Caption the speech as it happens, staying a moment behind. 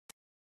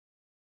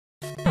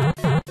Heroes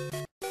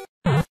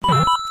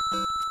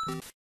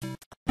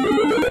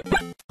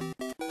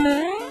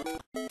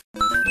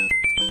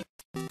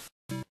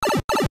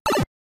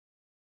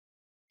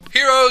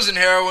and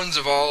heroines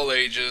of all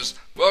ages,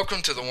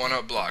 welcome to the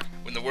One-Up Block.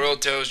 When the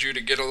world tells you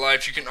to get a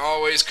life, you can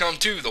always come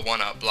to the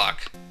One-Up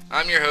Block.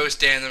 I'm your host,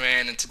 Dan the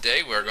Man, and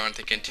today we're going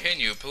to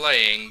continue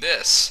playing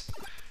this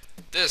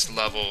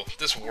level,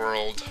 this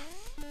world.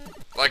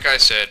 Like I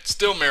said,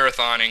 still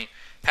marathoning,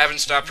 haven't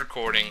stopped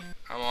recording,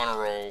 I'm on a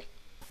roll.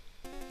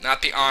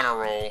 Not the honor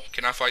roll.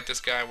 Can I fight this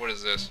guy? What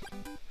is this?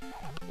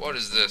 What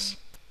is this?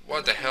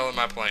 What the hell am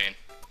I playing?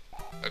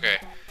 Okay,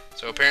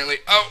 so apparently,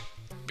 oh!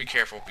 Be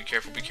careful, be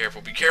careful, be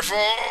careful, be careful!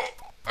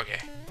 Okay.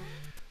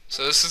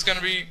 So this is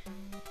gonna be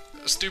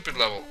a stupid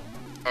level.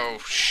 Oh,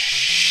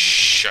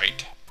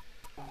 shite.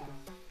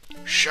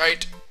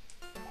 Shite.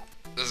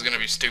 This is gonna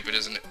be stupid,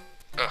 isn't it?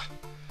 Ugh.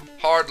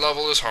 Hard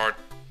level is hard.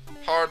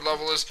 Hard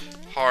level is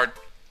hard.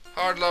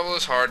 Hard level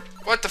is hard.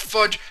 What the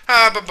fudge?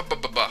 Ah,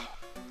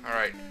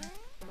 Alright.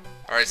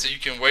 Alright, so you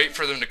can wait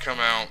for them to come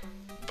out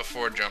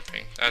before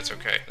jumping. That's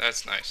okay.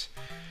 That's nice.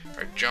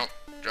 Alright, jump,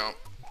 jump,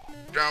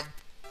 jump,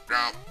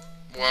 jump.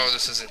 Whoa,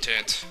 this is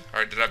intense.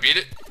 Alright, did I beat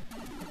it?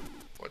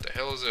 What the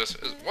hell is this?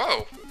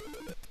 Whoa!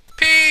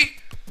 Pee!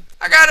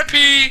 I gotta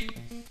pee!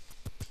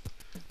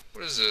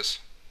 What is this?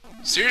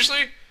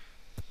 Seriously?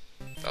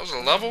 That was a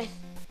level?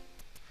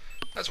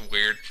 That's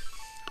weird.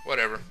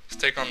 Whatever. Let's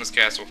take on this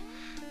castle.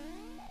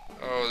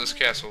 Oh, this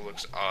castle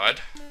looks odd.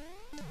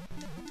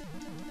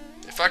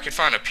 If I could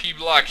find a P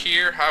block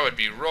here, I would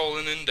be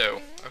rolling in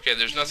dough. Okay,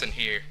 there's nothing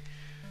here.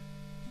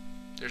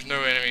 There's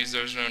no enemies,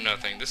 there's no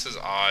nothing. This is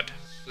odd.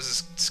 This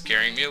is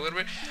scaring me a little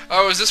bit.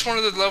 Oh, is this one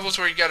of the levels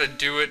where you gotta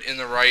do it in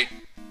the right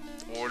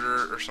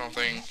order or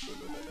something?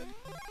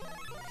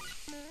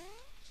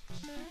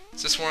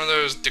 Is this one of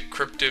those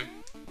decryptive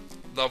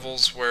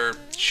levels where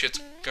shit's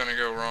gonna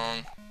go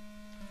wrong?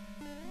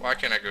 Why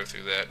can't I go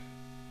through that?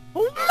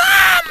 Oh,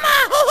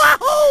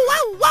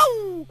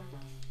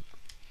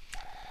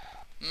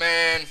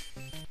 man.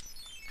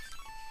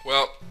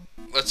 Well,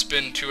 let's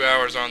spend 2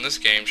 hours on this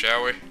game,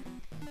 shall we?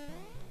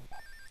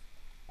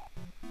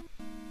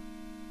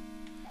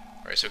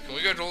 Alright, so can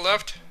we go to the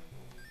left?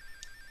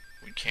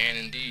 We can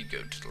indeed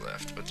go to the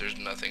left, but there's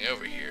nothing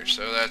over here,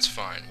 so that's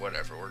fine.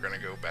 Whatever, we're gonna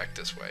go back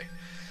this way.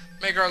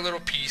 Make our little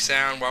P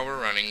sound while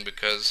we're running,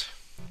 because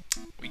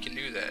we can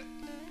do that.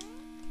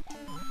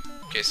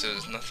 Okay, so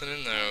there's nothing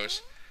in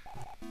those.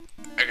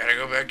 I gotta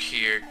go back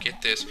here,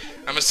 get this.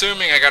 I'm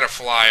assuming I gotta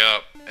fly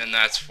up, and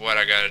that's what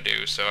I gotta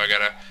do. So I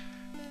gotta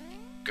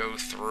go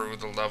through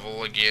the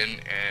level again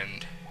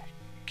and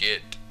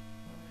get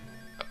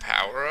a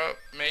power up,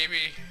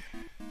 maybe?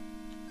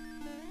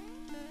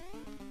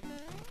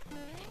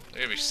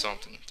 There's gotta be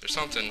something. There's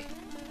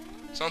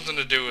something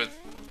to do with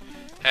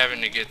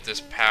having to get this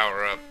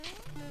power up.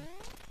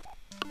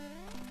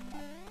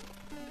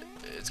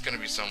 It's gonna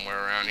be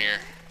somewhere around here.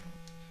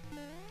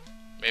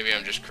 Maybe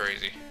I'm just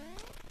crazy.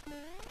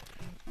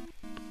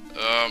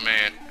 Oh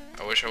man,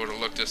 I wish I would have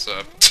looked this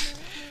up.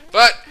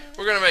 But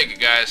we're gonna make it,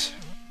 guys.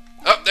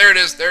 Oh, there it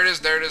is, there it is,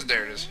 there it is,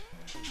 there it is.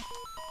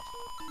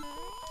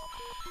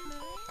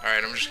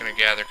 Alright, I'm just gonna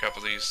gather a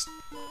couple of these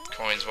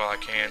coins while I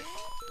can.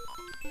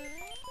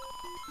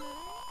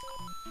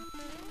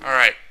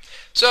 Alright,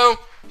 so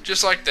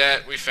just like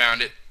that, we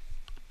found it.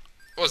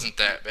 Wasn't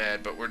that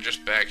bad, but we're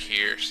just back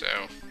here, so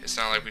it's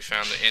not like we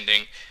found the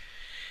ending.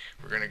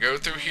 We're gonna go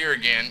through here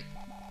again.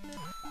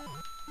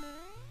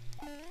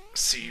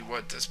 See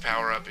what this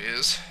power up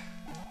is.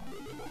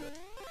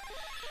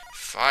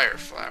 Fire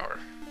flower.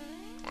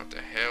 What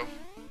the hell?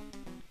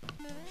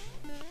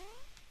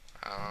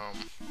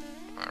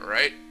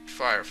 Alright,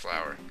 fire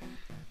flower.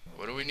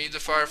 What do we need the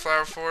fire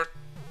flower for?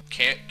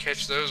 Can't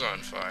catch those on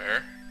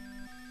fire.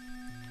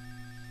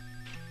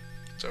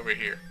 It's over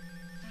here.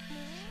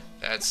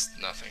 That's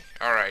nothing.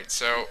 Alright,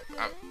 so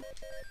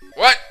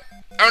what?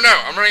 Oh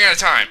no, I'm running out of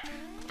time.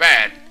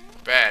 Bad.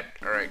 Bad.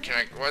 Alright, can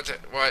I what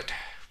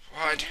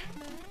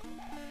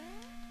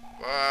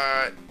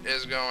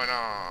is going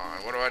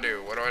on? What do I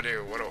do? What do I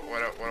do? What do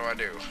I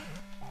do?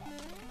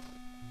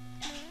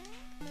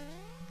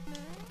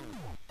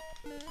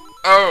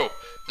 Oh!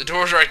 The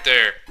door's right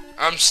there.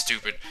 I'm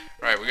stupid.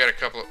 Right, we got a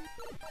couple of...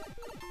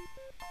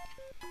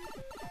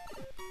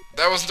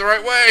 That wasn't the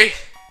right way!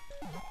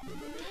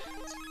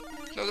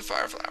 Another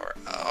fire flower.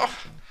 Oh.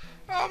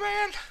 Oh,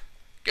 man.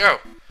 Go.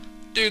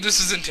 Dude, this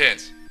is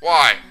intense.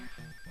 Why?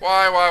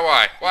 Why?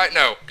 Why?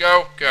 No.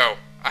 Go. Go.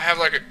 I have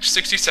like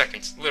 60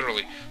 seconds.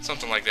 Literally.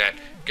 Something like that.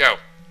 Go.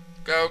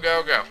 Go,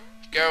 go, go.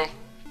 Go.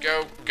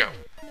 Go, go.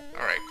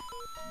 Alright.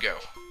 Go.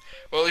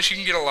 Well, at least you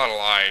can get a lot of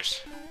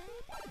lives.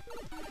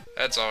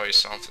 That's always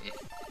something.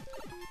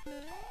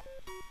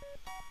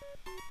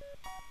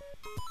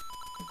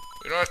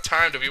 We don't have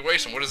time to be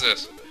wasting. What is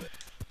this?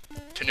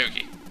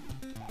 Tanuki.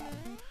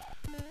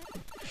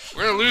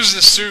 We're gonna lose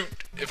this suit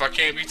if I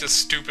can't beat this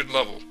stupid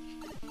level.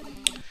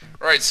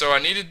 Right, so I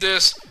needed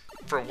this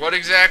for what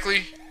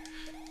exactly?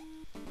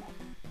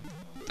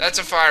 That's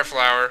a fire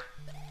flower.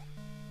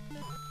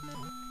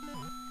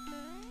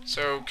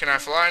 So, can I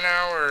fly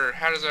now, or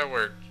how does that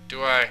work?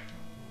 Do I...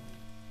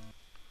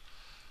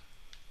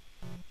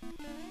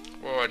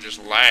 Whoa, I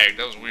just lagged.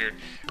 That was weird.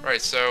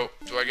 Alright, so,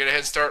 do I get a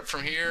head start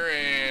from here,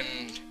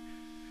 and...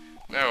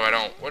 No, I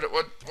don't. What do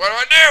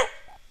I do?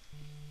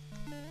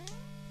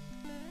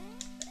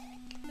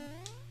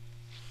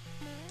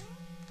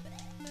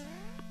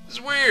 This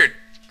is weird.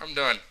 I'm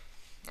done.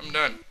 I'm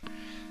done.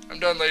 I'm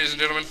done, ladies and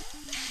gentlemen.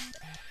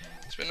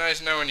 It's been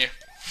nice knowing you.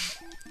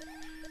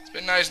 It's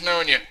been nice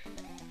knowing you.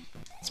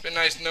 It's been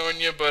nice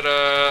knowing you, but,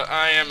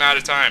 I am out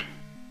of time.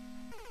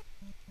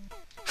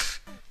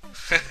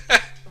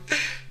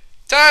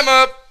 Time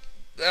up!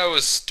 That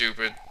was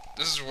stupid.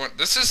 This is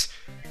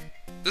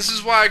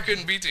why I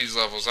couldn't beat these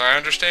levels. I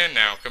understand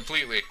now,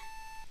 completely.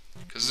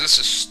 Because this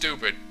is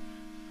stupid.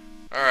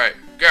 Alright,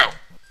 go!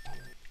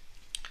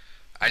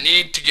 I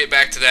need to get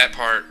back to that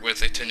part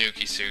with a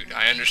Tanuki suit.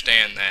 I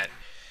understand that.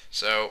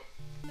 So,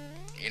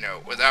 you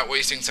know, without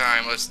wasting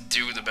time, let's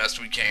do the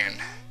best we can.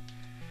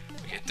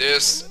 We get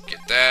this, get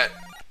that.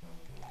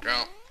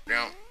 Jump,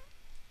 jump.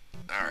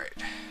 Alright.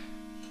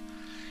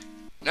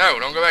 No,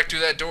 don't go back through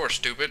that door,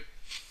 stupid.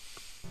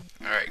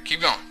 Alright, keep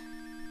going.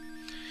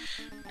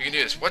 We can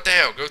do this. What the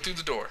hell? Go through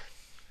the door.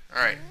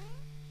 Alright.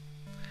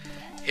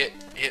 Hit,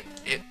 hit,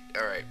 hit.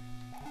 Alright.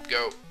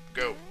 Go,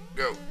 go,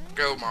 go,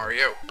 go,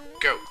 Mario.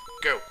 Go,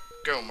 go,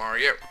 go,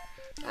 Mario.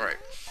 Alright.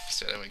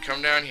 So then we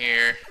come down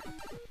here.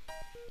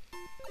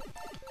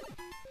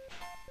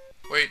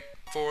 Wait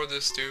for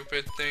the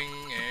stupid thing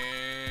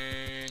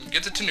and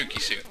get the Tanuki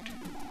suit.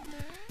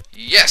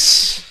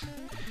 Yes!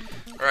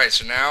 Alright,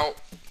 so now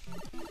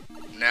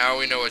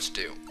we know what to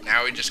do.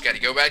 Now we just gotta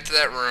go back to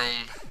that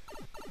room.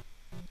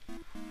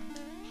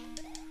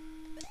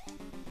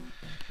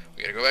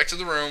 We gotta go back to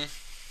the room.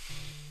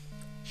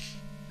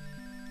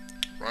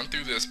 Run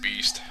through this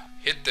beast.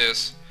 Hit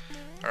this.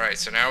 Alright,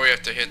 so now we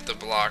have to hit the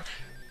block.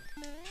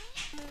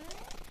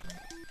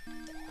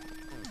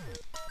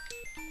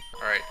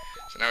 Alright,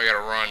 so now we gotta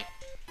run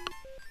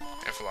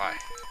and fly.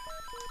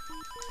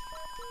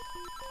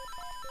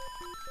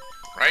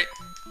 Right?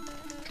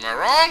 Am I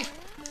wrong?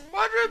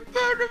 What the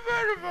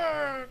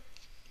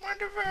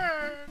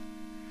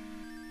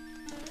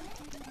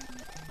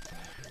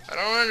I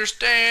don't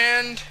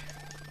understand.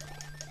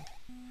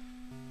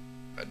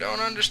 I don't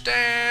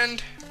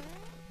understand.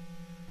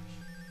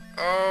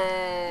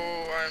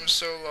 Oh, I'm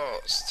so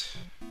lost.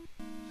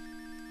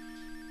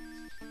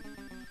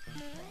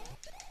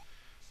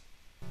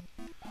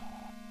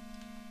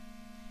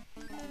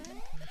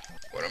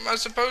 What am I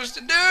supposed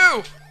to do?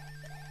 I'm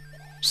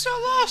so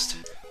lost.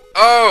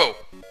 Oh!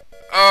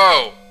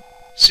 Oh!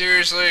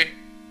 Seriously?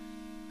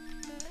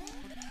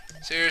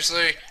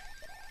 Seriously?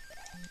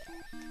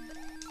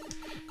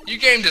 You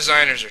game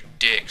designers are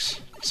dicks.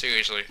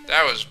 Seriously.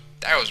 That was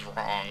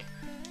wrong.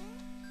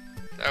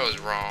 That was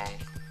wrong.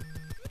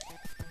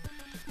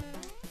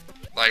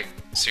 Like,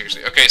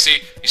 seriously. Okay,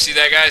 see? You see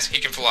that, guys? He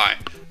can fly.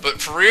 But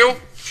for real?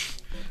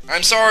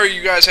 I'm sorry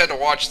you guys had to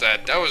watch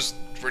that. That was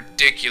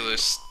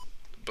ridiculous.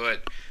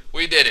 But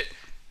we did it.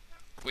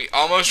 We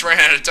almost ran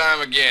out of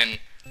time again.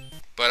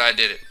 But I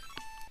did it.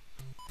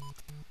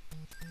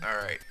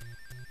 Alright.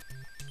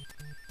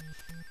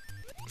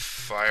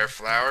 Fire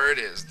flower it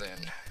is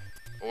then.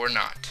 Or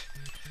not.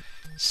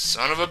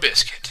 Son of a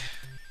biscuit.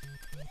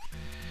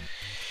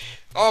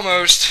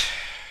 Almost.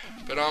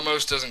 But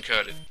almost doesn't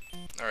cut it.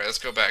 Alright, let's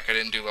go back. I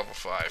didn't do level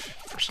 5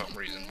 for some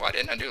reason. Why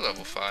didn't I do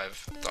level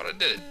 5? I thought I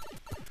did it.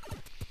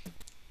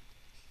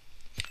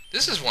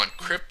 This is one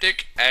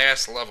cryptic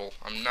ass level.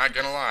 I'm not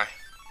gonna lie.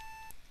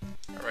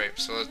 Alright,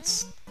 so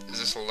let's... Is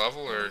this a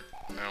level or...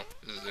 No,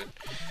 this is it.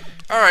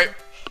 Alright,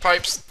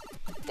 pipes.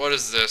 What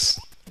is this?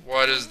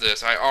 What is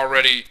this? I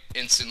already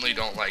instantly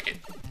don't like it.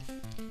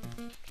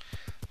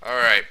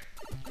 Alright.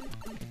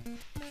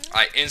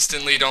 I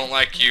instantly don't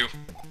like you.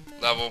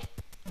 Level.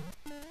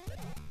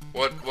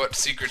 What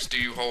secrets do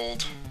you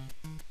hold?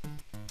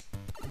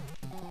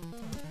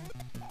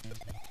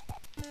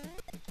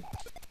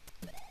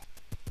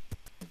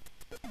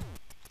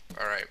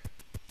 Alright.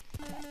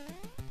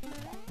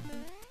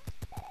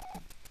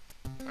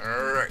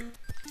 Alright.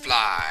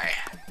 Fly.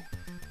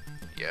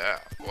 Yeah,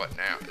 what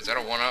now? Is that a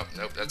 1-up?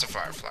 Nope, that's a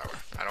fire flower.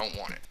 I don't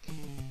want it.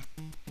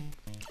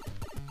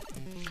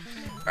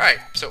 Alright,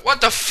 so what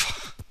the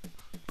f...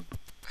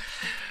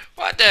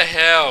 What the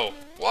hell?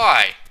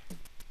 Why?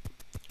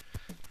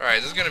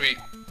 Alright, this is gonna be...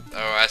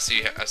 Oh, I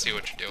see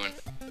what you're doing.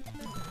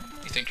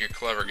 You think you're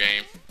clever,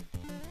 game.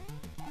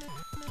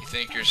 You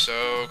think you're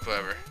so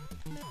clever.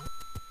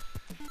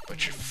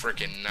 But you're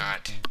freaking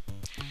not.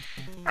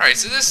 Alright,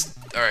 so this...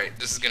 Alright,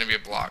 this is gonna be a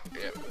block.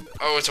 Yep.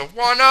 Oh, it's a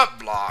 1-up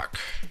block.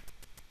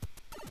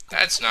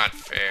 That's not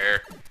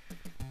fair.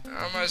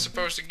 How am I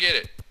supposed to get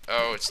it?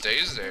 Oh, it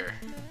stays there.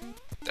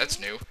 That's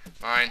new.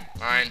 Mine,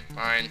 mine,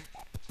 mine.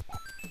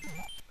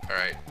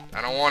 Alright,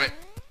 I don't want it.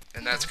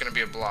 And that's gonna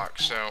be a block,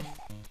 so...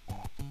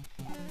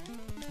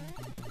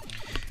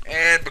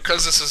 And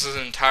because this is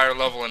an entire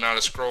level and not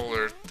a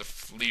scroller, the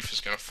leaf is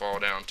gonna fall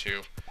down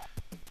too.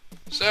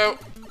 So...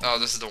 Oh,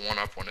 this is the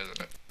 1-up one, isn't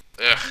it?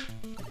 Ugh.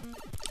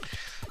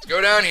 Let's Go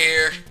down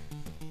here.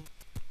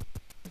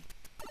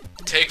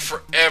 Take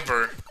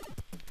forever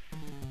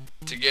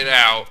to get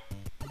out.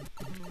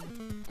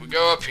 We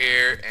go up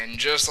here, and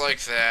just like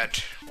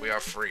that, we are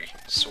free,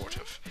 sort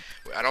of.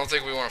 I don't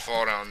think we want to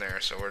fall down there,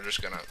 so we're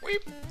just gonna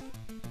weep.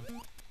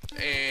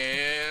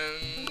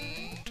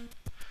 And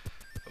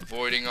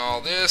avoiding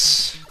all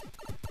this.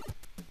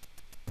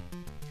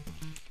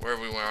 Where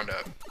have we wound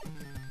up?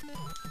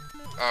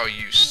 Oh,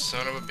 you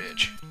son of a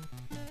bitch.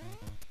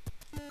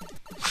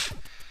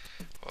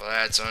 Well,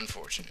 that's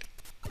unfortunate.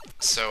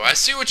 So, I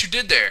see what you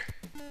did there.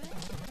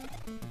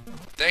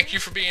 Thank you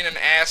for being an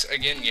ass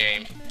again,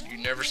 game. You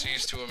never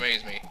cease to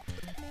amaze me.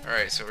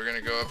 Alright, so we're gonna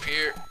go up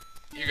here.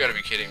 You gotta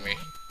be kidding me.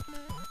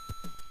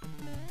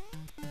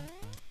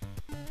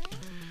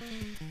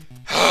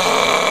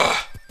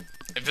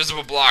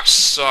 Invisible blocks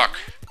suck.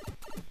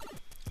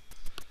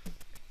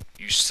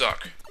 You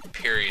suck.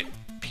 Period.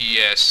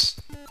 P.S.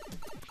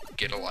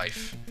 Get a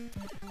life.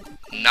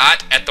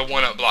 Not at the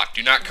 1-up block.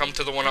 Do not come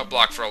to the 1-up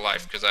block for a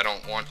life, because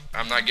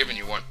I'm not giving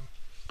you one.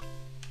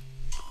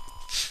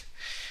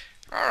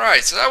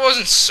 Alright, so that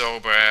wasn't so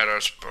bad, I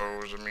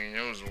suppose. I mean,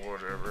 it was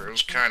whatever. It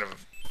was kind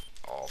of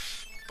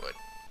off, but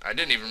I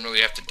didn't even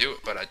really have to do it,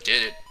 but I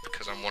did it,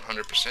 because I'm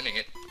 100%ing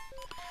it.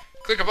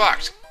 Click a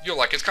box. You'll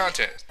like its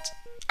contents.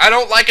 I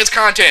don't like its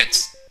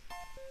contents!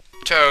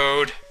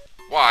 Toad.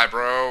 Why,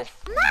 bro?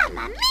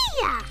 Mamma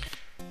mia!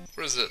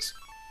 What is this?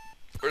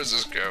 Where does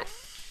this go?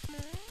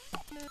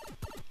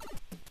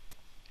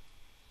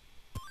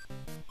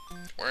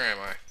 Where am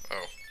I?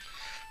 Oh.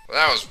 Well,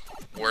 that was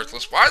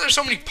worthless. Why are there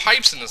so many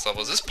pipes in this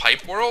level? Is this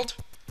Pipe World?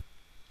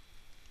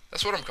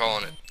 That's what I'm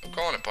calling it. I'm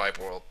calling it Pipe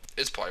World.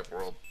 It's Pipe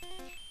World.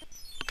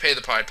 Pay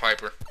the Pied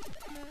Piper.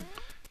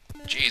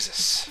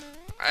 Jesus.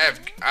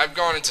 I've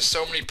gone into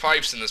so many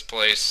pipes in this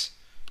place.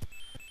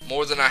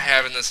 More than I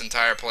have in this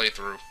entire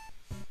playthrough.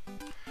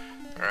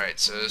 Alright,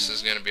 so this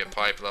is gonna be a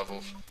pipe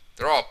level.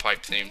 They're all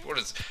pipe themed. What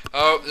is...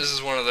 Oh, this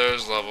is one of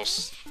those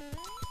levels.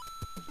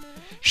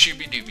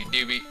 Shooby dooby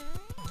dooby.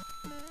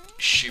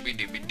 Shooby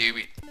dooby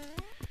dooby.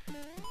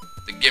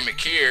 The gimmick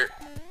here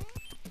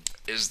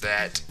is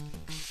that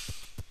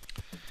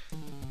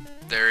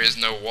there is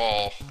no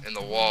wall, and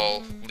the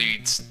wall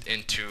leads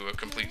into a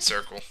complete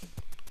circle.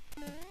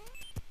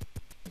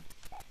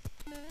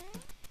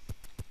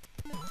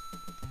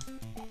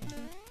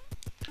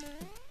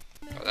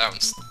 Oh, that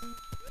one's...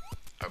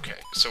 Okay,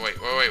 so wait,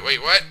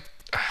 what?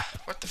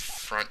 What the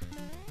front?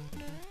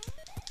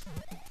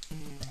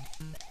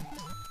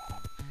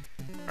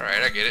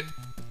 Alright, I get it.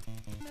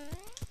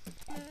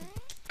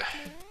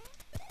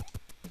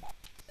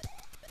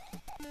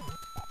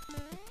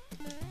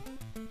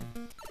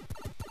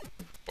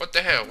 What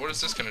the hell? What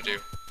is this gonna do?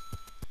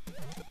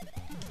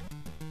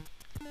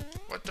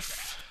 What the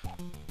f...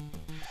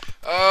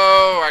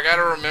 Oh, I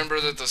gotta remember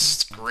that the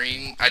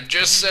screen... I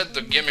just said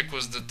the gimmick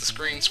was that the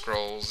screen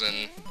scrolls,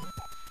 and...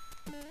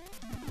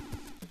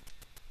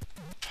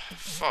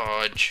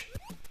 Fudge.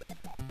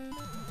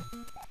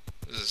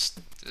 This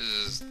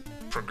is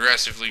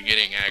progressively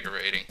getting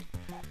aggravating.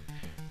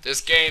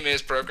 This game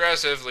is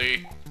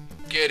progressively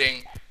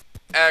getting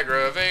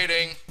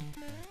aggravating.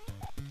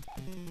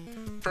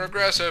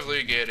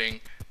 Progressively getting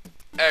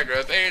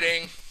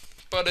aggravating,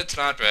 but it's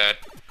not bad.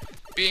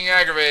 Being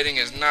aggravating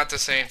is not the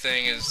same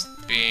thing as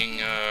being,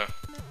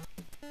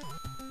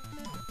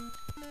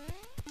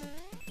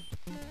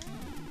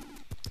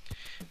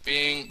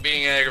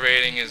 being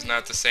aggravating is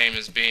not the same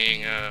as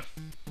being,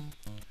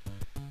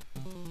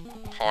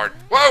 hard.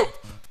 Whoa!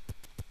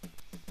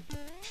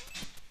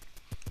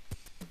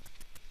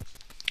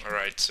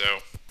 Alright,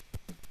 so.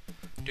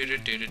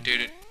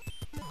 Do-do-do-do-do-do.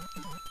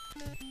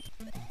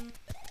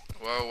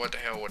 Whoa, what the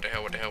hell, what the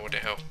hell, what the hell, what the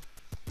hell?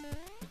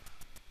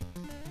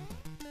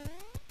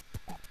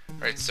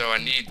 Alright, so I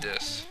need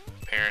this,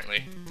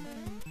 apparently.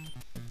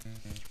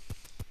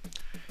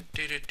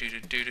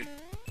 Do-do-do-do-do-do.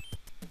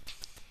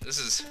 This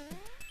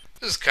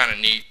is kind of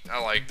neat. I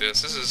like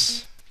this. This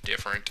is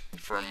different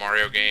for a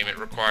Mario game. It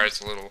requires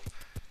a little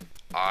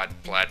odd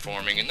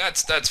platforming, and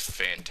that's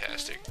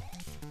fantastic.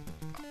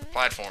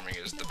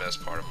 Platforming is the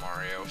best part of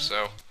Mario,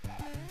 so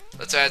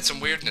let's add some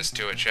weirdness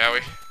to it, shall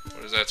we?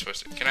 What is that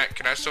supposed to...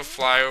 Can I still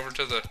fly over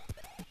to the...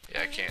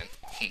 Yeah, I can.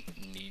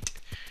 Neat.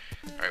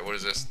 Alright, what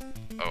is this?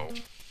 Oh.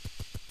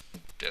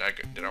 Did I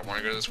want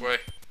to go this way?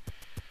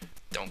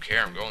 Don't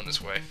care, I'm going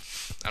this way.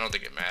 I don't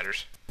think it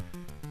matters.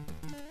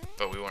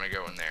 But we want to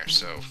go in there,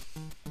 so...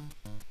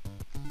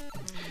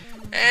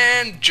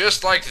 And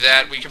just like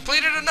that, we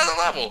completed another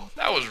level!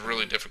 That was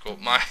really difficult.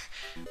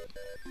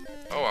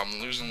 Oh, I'm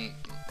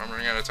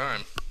running out of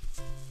time.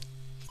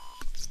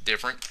 It's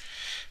different.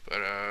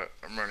 But,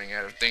 I'm running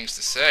out of things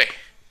to say.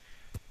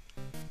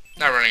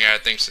 Not running out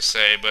of things to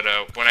say, but,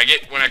 when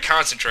I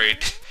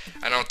concentrate,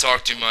 I don't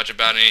talk too much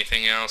about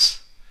anything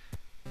else.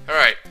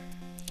 Alright.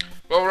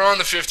 Well, we're on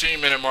the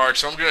 15-minute mark,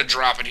 so I'm gonna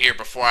drop it here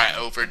before I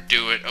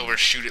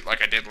overshoot it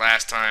like I did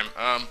last time.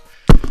 I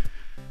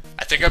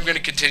think I'm gonna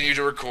continue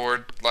to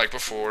record like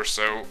before,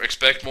 so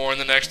expect more in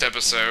the next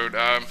episode.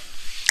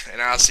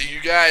 And I'll see you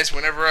guys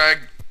whenever I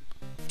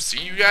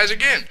see you guys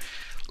again.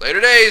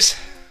 Later days.